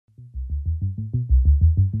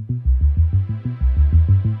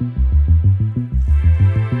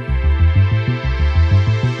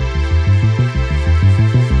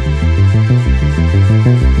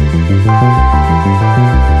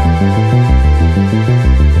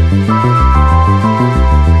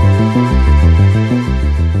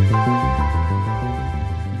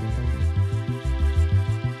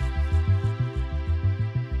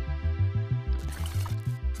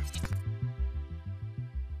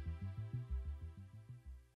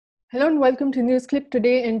Hello and welcome to News Clip.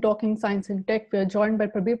 Today in Talking Science and Tech, we are joined by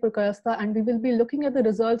Prabir Prakasta and we will be looking at the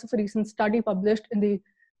results of a recent study published in the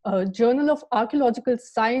Journal of Archaeological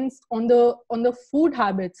Science on the food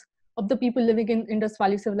habits of the people living in Indus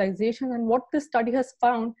Valley civilization. And what this study has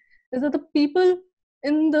found is that the people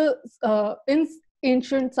in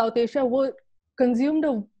ancient South Asia consumed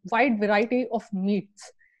a wide variety of meats.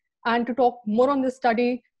 And to talk more on this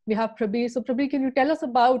study, we have Prabir. So Prabir, can you tell us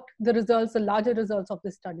about the results, the larger results of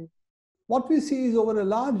this study? What we see is over a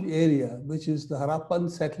large area, which is the Harappan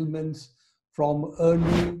settlements from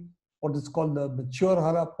early, what is called the mature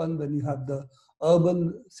Harappan, when you have the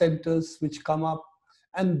urban centers which come up,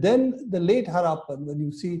 and then the late Harappan, when you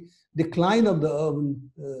see decline of the urban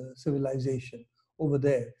civilization over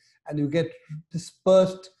there, and you get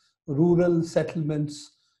dispersed rural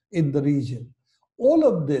settlements in the region. All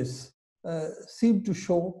of this seem to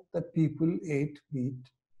show that people ate meat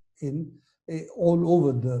in all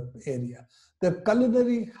over the area. Their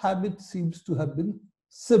culinary habit seems to have been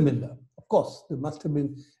similar. Of course, there must have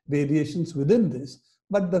been variations within this,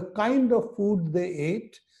 but the kind of food they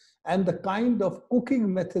ate and the kind of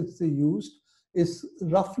cooking methods they used is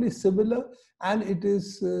roughly similar, and it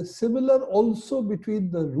is similar also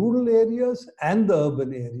between the rural areas and the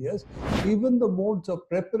urban areas. Even the modes of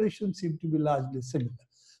preparation seem to be largely similar.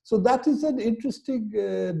 So that is an interesting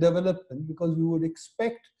development, because we would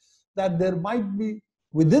expect that there might be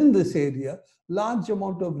within this area large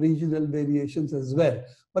amount of regional variations as well,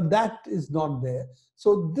 but that is not there.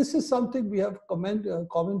 So this is something we have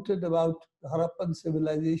commented about Harappan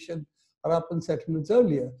civilization, Harappan settlements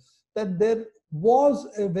earlier, that there was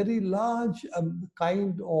a very large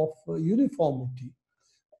kind of uniformity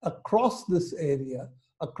across this area,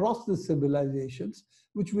 across the civilizations,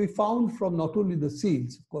 which we found from not only the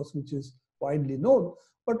seals, of course, which is widely known,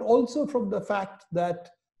 but also from the fact that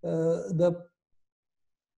the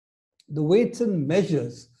weights and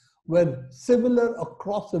measures were similar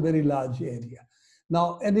across a very large area.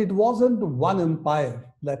 Now, and it wasn't one empire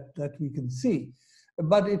that we can see,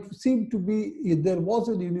 but it seemed to be, there was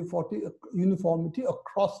a uniformity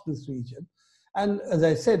across this region. And as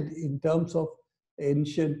I said, in terms of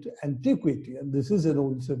ancient antiquity, and this is an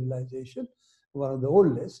old civilization, one of the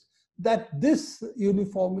oldest, that this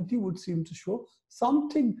uniformity would seem to show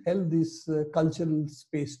something held this cultural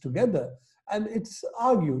space together. And it's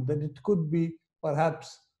argued that it could be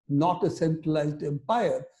perhaps not a centralized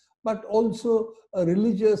empire, but also a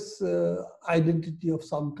religious identity of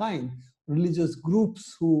some kind, religious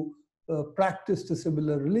groups who practiced a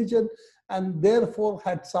similar religion and therefore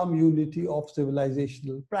had some unity of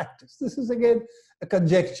civilizational practice. This is again a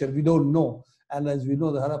conjecture, we don't know. And as we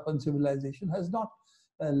know, the Harappan civilization has not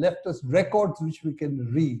left us records which we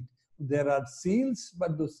can read. There are seals,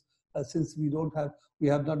 but those, since we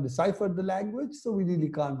have not deciphered the language, so we really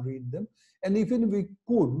can't read them. And even if we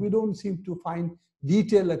could, we don't seem to find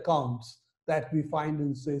detailed accounts that we find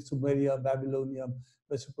in, say, Sumeria, Babylonia,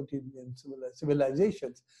 Mesopotamian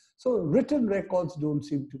civilizations. So written records don't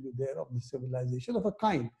seem to be there of the civilization of a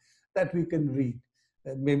kind that we can read.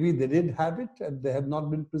 Maybe they did have it and they have not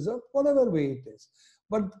been preserved, whatever way it is.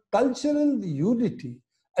 But cultural unity,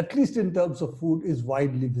 at least in terms of food, is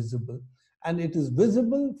widely visible. And it is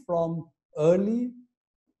visible from early,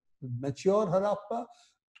 mature Harappa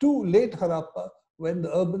to late Harappa, when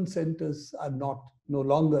the urban centers are no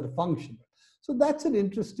longer functional. So that's an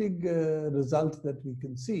interesting result that we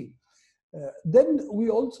can see. Then we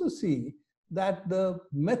also see that the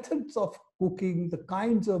methods of cooking, the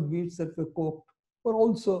kinds of meats that were cooked, were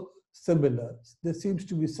also similar. There seems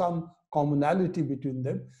to be some commonality between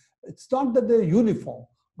them. It's not that they're uniform,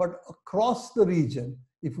 but across the region,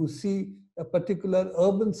 if you see a particular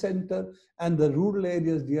urban center and the rural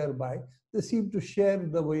areas nearby, they seem to share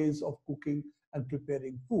the ways of cooking and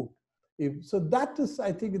preparing food. So that is,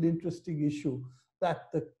 I think, an interesting issue,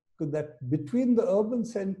 that between the urban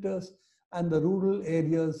centers and the rural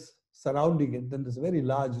areas surrounding it, then there's a very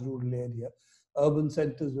large rural area. Urban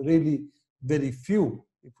centers really very few,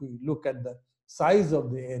 if we look at the size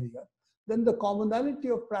of the area. Then the commonality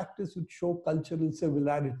of practice would show cultural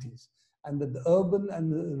similarities, and that the urban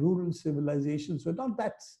and the rural civilizations were not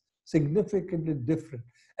that significantly different,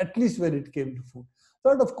 at least when it came to food.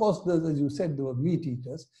 Third, of course, as you said, there were meat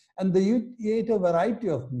eaters, and they ate a variety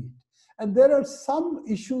of meat. And there are some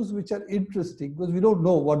issues which are interesting, because we don't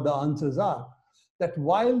know what the answers are. That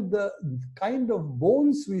while the kind of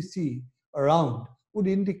bones we see around would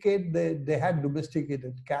indicate that they had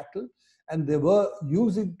domesticated cattle, and they were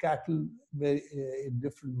using cattle in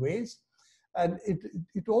different ways. And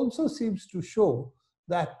it also seems to show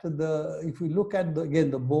that if we look at, again,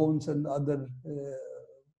 the bones and other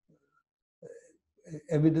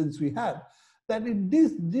evidence we had, that it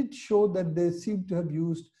did show that they seem to have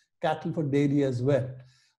used cattle for dairy as well.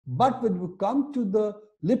 But when we come to the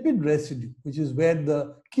lipid residue, which is where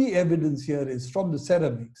the key evidence here is from the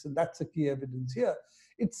ceramics, and that's the key evidence here,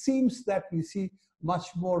 it seems that we see much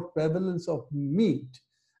more prevalence of meat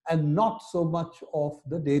and not so much of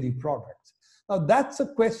the dairy products. Now that's a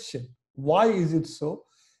question. Why is it so?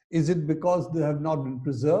 Is it because they have not been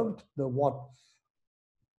preserved? The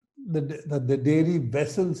dairy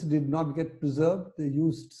vessels did not get preserved. They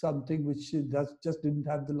used something which just didn't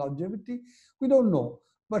have the longevity. We don't know.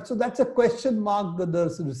 But so that's a question mark that the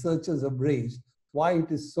researchers have raised, why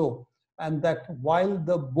it is so. And that while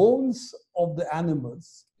the bones of the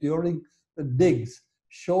animals during the digs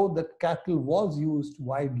show that cattle was used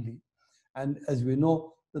widely, and as we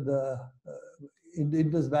know, in the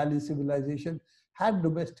Indus Valley civilization had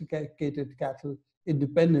domesticated cattle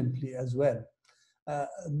independently as well.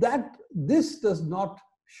 That this does not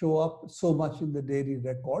show up so much in the dairy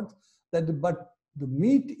records, but the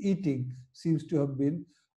meat eating seems to have been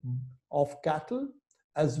of cattle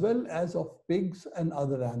as well as of pigs and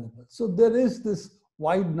other animals. So there is this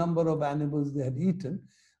wide number of animals they had eaten,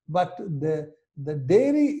 but the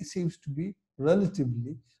dairy seems to be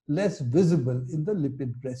relatively less visible in the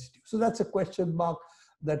lipid residue. So that's a question mark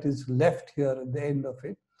that is left here at the end of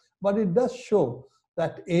it. But it does show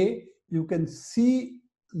that you can see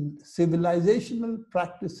civilizational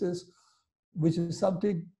practices, which is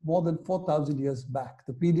something more than 4,000 years back.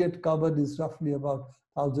 The period covered is roughly about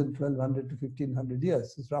 1,000, 1,200 to 1,500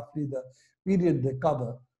 years. It's roughly the period they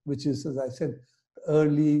cover, which is, as I said,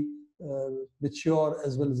 early, mature,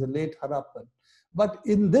 as well as the late Harappan. But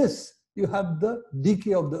in this, you have the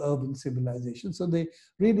decay of the urban civilization. So they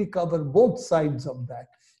really cover both sides of that.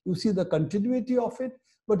 You see the continuity of it,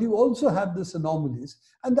 but you also have these anomalies.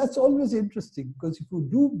 And that's always interesting, because if you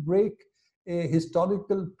do break a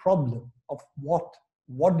historical problem of what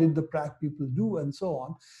did the people do and so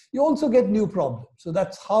on, you also get new problems. So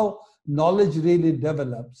that's how knowledge really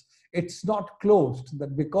develops. It's not closed,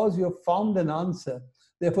 that because you have found an answer,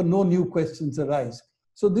 therefore no new questions arise.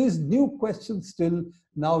 So these new questions still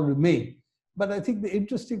now remain. But I think the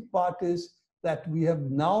interesting part is that we have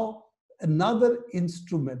now another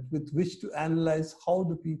instrument with which to analyze how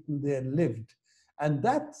the people there lived. And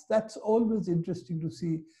that's always interesting to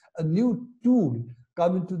see a new tool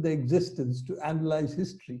come into the existence to analyze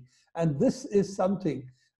history. And this is something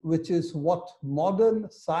which is what modern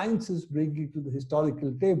science is bringing to the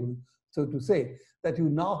historical table, so to say, that you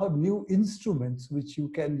now have new instruments which you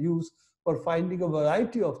can use for finding a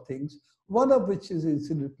variety of things, one of which is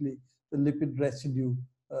incidentally the lipid residue,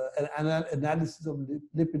 analysis of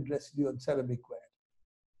lipid residue on ceramic ware.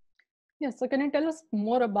 Yes, so can you tell us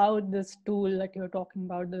more about this tool that you're talking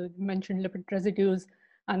about? You mentioned lipid residues,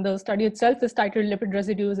 and the study itself is titled Lipid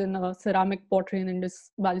Residues in Ceramic Pottery in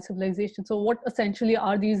Indus Valley Civilization. So what essentially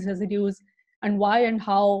are these residues, and why and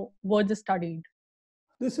how were they studied?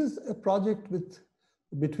 This is a project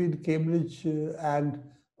between Cambridge and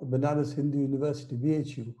Benares Hindu University,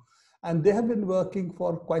 BHU, and they have been working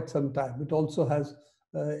for quite some time. It also has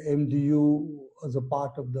MDU as a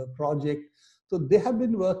part of the project. So they have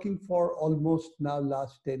been working for almost now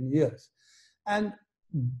last 10 years. And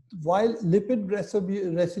while lipid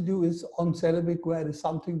residue is on ceramic ware is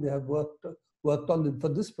something they have worked on for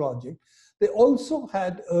this project, they also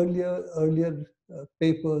had earlier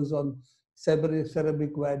papers on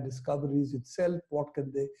ceramic ware discoveries itself, what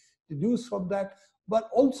can they deduce from that, but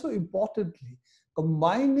also importantly,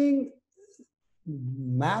 combining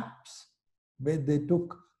maps, where they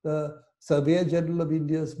took the Surveyor General of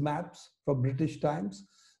India's maps from British times,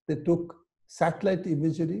 they took satellite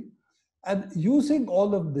imagery, and using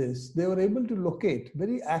all of this, they were able to locate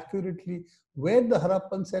very accurately where the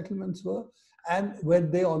Harappan settlements were and were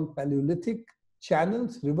they on Paleolithic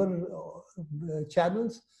channels, river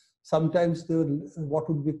channels. Sometimes they were what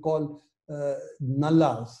would be called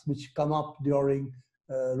nallas, which come up during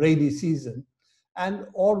rainy season, and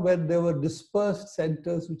or where there were dispersed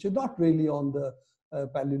centers which are not really on the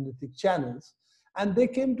Paleolithic channels. And they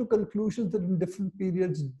came to conclusions that in different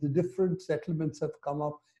periods, the different settlements have come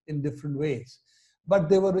up in different ways. But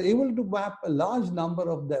they were able to map a large number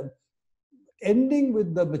of them, ending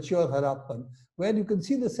with the mature Harappan, where you can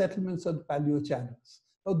see the settlements on paleo channels.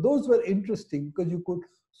 Now, those were interesting because you could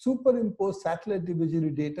superimpose satellite imagery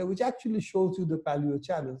data, which actually shows you the paleo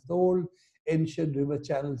channels, the old ancient river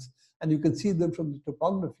channels, and you can see them from the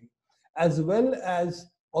topography, as well as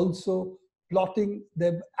also plotting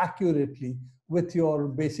them accurately with your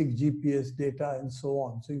basic GPS data and so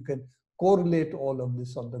on. So you can correlate all of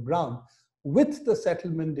this on the ground with the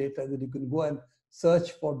settlement data that you can go and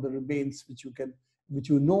search for the remains which you can which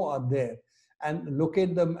you know are there, and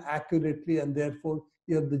locate them accurately, and therefore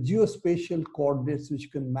you have the geospatial coordinates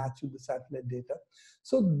which can match with the satellite data.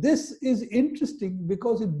 So this is interesting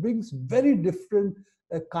because it brings very different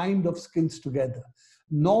kind of skills together.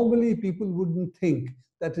 Normally, people wouldn't think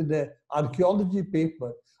that in an archaeology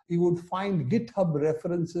paper, you would find GitHub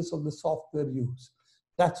references of the software used.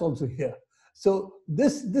 That's also here. So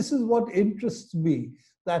this is what interests me,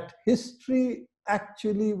 that history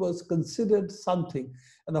actually was considered something.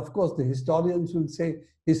 And of course, the historians will say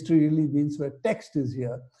history really means where text is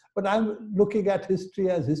here. But I'm looking at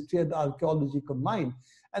history as history and archaeology combined.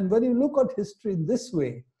 And when you look at history in this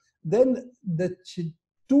way, then the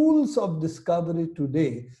tools of discovery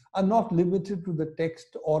today are not limited to the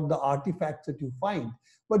text or the artifacts that you find,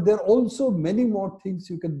 but there are also many more things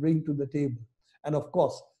you can bring to the table. And of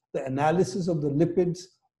course, the analysis of the lipids,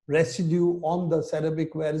 residue on the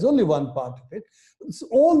ceramic ware is only one part of it. So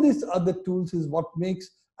all these other tools is what makes,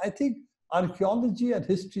 I think, archaeology and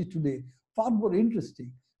history today far more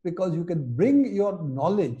interesting, because you can bring your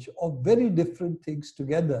knowledge of very different things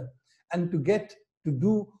together and to get to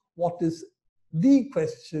do what is the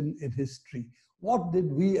question in history. What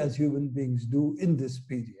did we as human beings do in this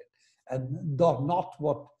period? And not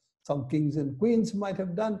what some kings and queens might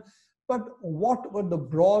have done, but what were the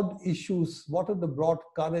broad issues? What are the broad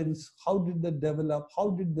currents? How did they develop? How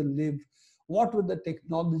did they live? What were the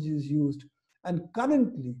technologies used? And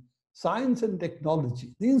currently, science and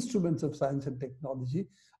technology, the instruments of science and technology,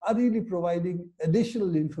 are really providing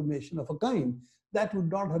additional information of a kind that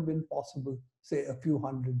would not have been possible, say, a few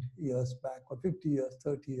hundred years back, or 50 years,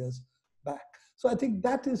 30 years back. So I think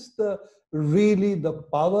that is really the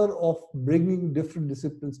power of bringing different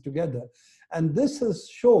disciplines together. And this has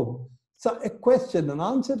shown an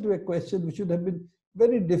answer to a question which would have been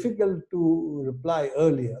very difficult to reply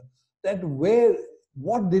earlier, that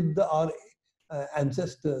what did our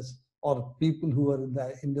ancestors or people who were in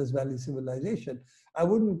the Indus Valley civilization, I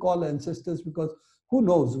wouldn't call ancestors, because who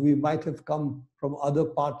knows, we might have come from other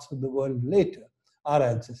parts of the world later, our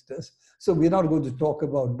ancestors. So we're not going to talk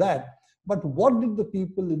about that. But what did the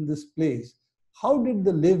people in this place, how did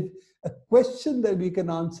they live? A question that we can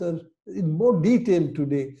answer in more detail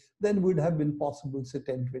today than would have been possible, say,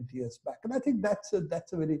 10, 20 years back. And I think that's a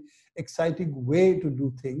very exciting way to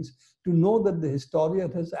do things, to know that the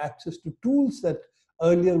historian has access to tools that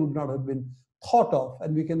earlier would not have been thought of,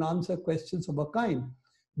 and we can answer questions of a kind.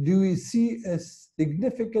 Do we see a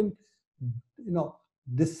significant,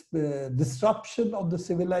 disruption of the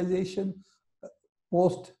civilization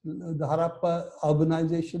post the Harappa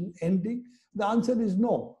urbanization ending? The answer is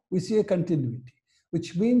no. We see a continuity,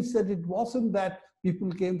 which means that it wasn't that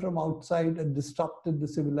people came from outside and disrupted the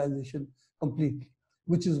civilization completely,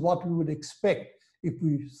 which is what we would expect if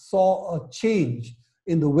we saw a change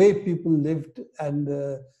in the way people lived and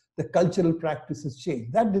the cultural practices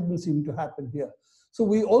changed. That didn't seem to happen here. So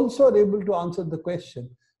we also are able to answer the question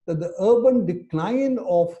that the urban decline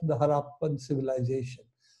of the Harappan civilization,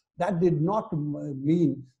 that did not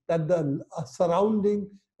mean that the surrounding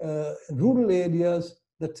rural areas,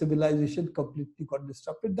 that civilization completely got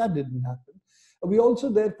disrupted. That didn't happen. We also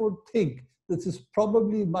therefore think this is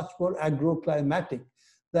probably much more agroclimatic,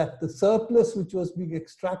 that the surplus which was being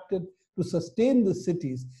extracted to sustain the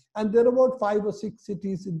cities, and there are about 5 or 6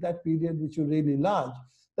 cities in that period which were really large,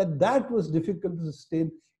 that was difficult to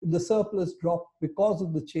sustain if the surplus dropped because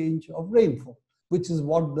of the change of rainfall, which is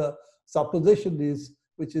what the supposition is,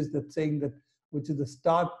 which is that saying that, which is the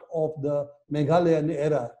start of the Meghalayan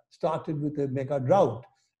era, started with a mega drought.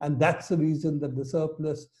 And that's the reason that the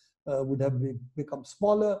surplus would have become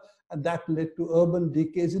smaller, and that led to urban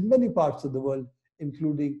decays in many parts of the world,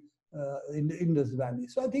 including in the Indus Valley.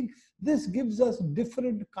 So I think this gives us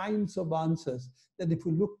different kinds of answers than if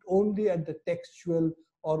we looked only at the textual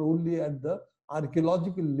or only at the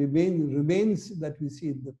archaeological remains that we see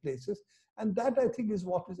in the places. And that, I think, is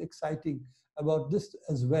what is exciting about this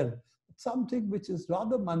as well. Something which is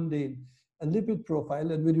rather mundane, a lipid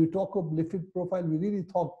profile. And when we talk of lipid profile, we really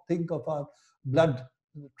think of our blood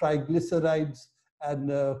triglycerides and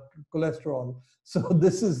cholesterol. So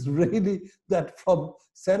this is really that from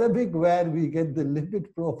ceramic where we get the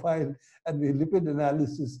lipid profile and the lipid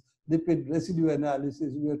analysis, lipid residue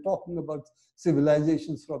analysis. We are talking about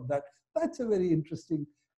civilizations from that. That's a very interesting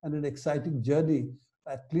and an exciting journey,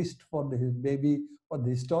 at least for maybe for the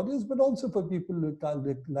historians, but also for people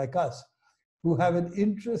like us who have an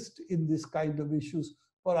interest in this kind of issues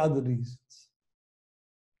for other reasons.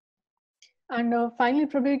 And finally,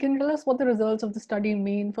 Prabir, can you tell us what the results of the study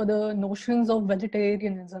mean for the notions of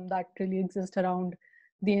vegetarianism that really exist around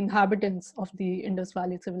the inhabitants of the Indus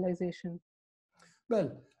Valley civilization?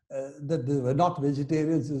 Well, that they were not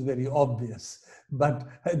vegetarians is very obvious. But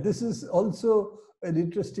this is also an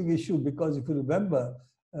interesting issue because if you remember,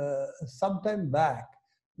 sometime back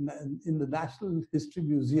in the National History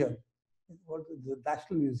Museum,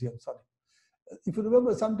 sorry. If you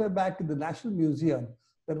remember, sometime back in the National Museum,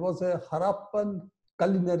 there was a Harappan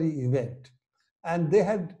culinary event. And they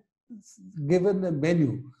had given a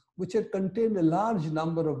menu which had contained a large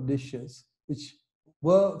number of dishes, which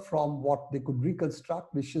were from what they could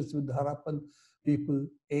reconstruct, dishes with the Harappan people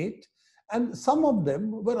ate. And some of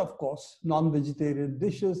them were, of course, non-vegetarian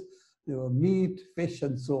dishes. They were meat, fish,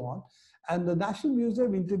 and so on. And the National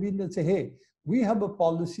Museum intervened and said, hey, we have a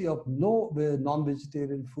policy of no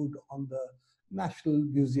non-vegetarian food on the National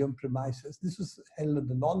Museum premises. This was held at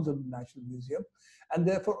the lawns of the National Museum. And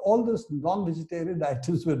therefore, all those non-vegetarian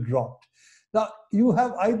items were dropped. Now, you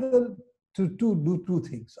have either to do two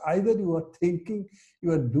things. Either you are thinking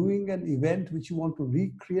you are doing an event which you want to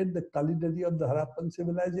recreate the culinary of the Harappan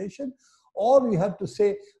civilization, or you have to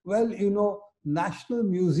say, well, you know, National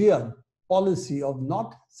Museum policy of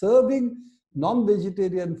not serving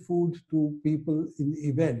non-vegetarian food to people in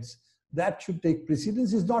events, that should take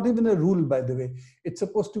precedence. It's not even a rule, by the way. It's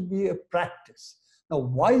supposed to be a practice. Now,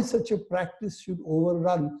 why such a practice should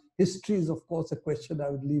overrun history is, of course, a question I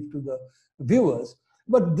would leave to the viewers.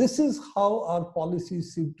 But this is how our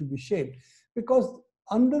policies seem to be shaped, because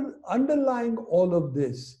underlying all of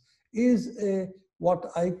this is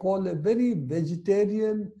what I call a very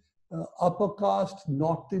vegetarian, upper caste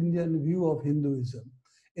North Indian view of Hinduism,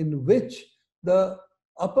 in which the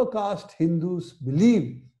upper caste Hindus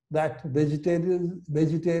believe that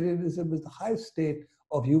vegetarianism is the highest state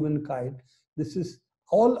of humankind. This is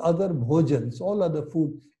all other bhojans, all other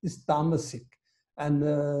food is tamasic, and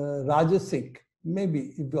rajasic.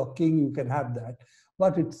 Maybe if you're king, you can have that,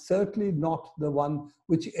 but it's certainly not the one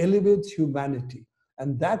which elevates humanity.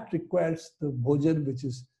 And that requires the bhojan which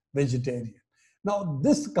is vegetarian. Now,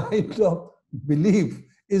 this kind of belief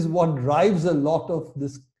is what drives a lot of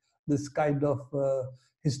this kind of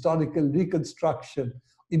historical reconstruction,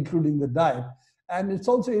 including the diet. And it's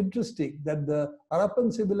also interesting that the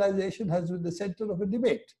Harappan civilization has been the center of a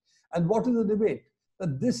debate. And what is the debate?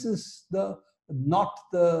 That this is not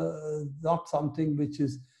something which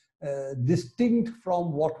is distinct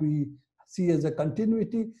from what we see as a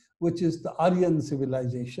continuity, which is the Aryan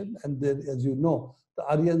civilization. And then, as you know, the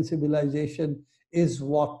Aryan civilization is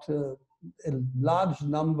what a large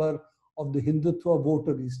number of the Hindutva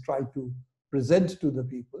votaries try to present to the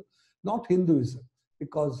people, not Hinduism.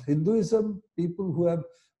 Because Hinduism, people who have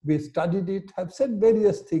studied it have said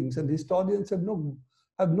various things, and historians have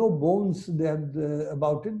no bones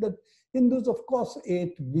about it. That Hindus, of course,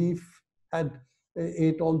 ate beef and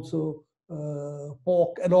ate also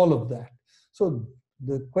pork and all of that. So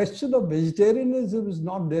the question of vegetarianism is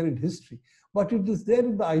not there in history, but it is there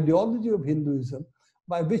in the ideology of Hinduism,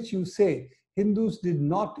 by which you say Hindus did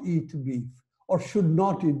not eat beef or should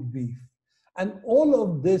not eat beef. And all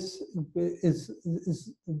of this is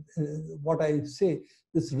what I say,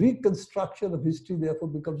 this reconstruction of history therefore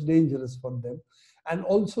becomes dangerous for them. And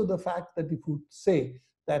also the fact that if you say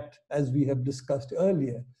that, as we have discussed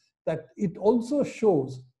earlier, that it also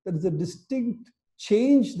shows there is a distinct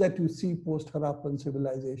change that you see post-Harappan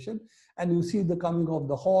civilization, and you see the coming of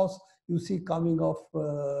the horse, you see coming of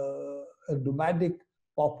a nomadic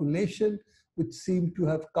population, which seem to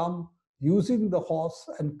have come using the horse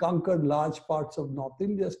and conquered large parts of North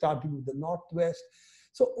India, starting with the Northwest.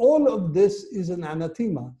 So all of this is an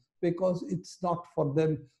anathema, because it's not for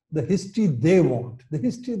them the history they want. The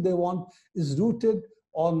history they want is rooted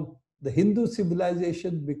on the Hindu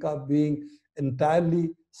civilization being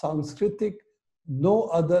entirely Sanskritic. No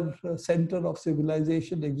other center of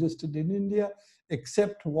civilization existed in India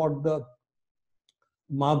except what the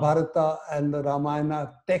Mahabharata and the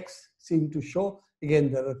Ramayana texts seem to show.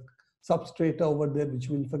 Again, there are substrata over there which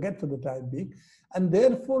we'll forget for the time being. And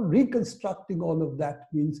therefore, reconstructing all of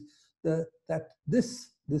that means that this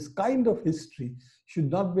kind of history should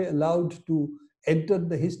not be allowed to enter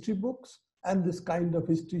the history books, and this kind of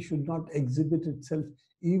history should not exhibit itself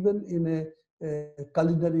even in a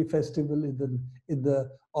culinary festival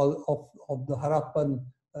of the Harappan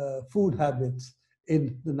food habits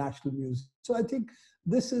in the National Museum. So I think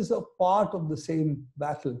this is a part of the same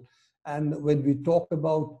battle. And when we talk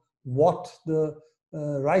about what the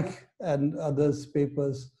Reich and others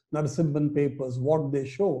papers, Narasimhan papers, what they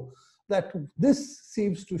show, that this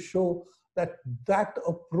seems to show that that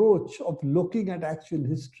approach of looking at actual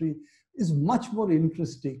history is much more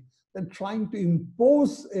interesting than trying to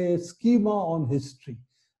impose a schema on history.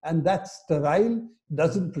 And that's sterile,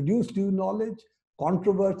 doesn't produce new knowledge,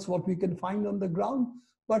 controverts what we can find on the ground.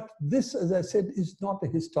 But this, as I said, is not a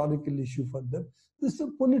historical issue for them. This is a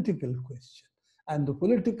political question. And the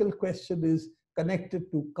political question is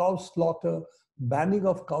connected to cow slaughter, banning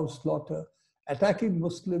of cow slaughter, attacking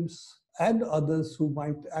Muslims and others who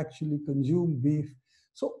might actually consume beef.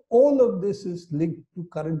 So all of this is linked to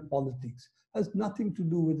current politics, has nothing to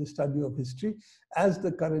do with the study of history, as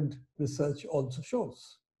the current research also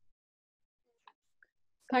shows.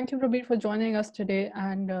 Thank you, Prabir, for joining us today.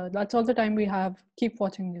 And that's all the time we have. Keep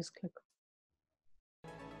watching NewsClick.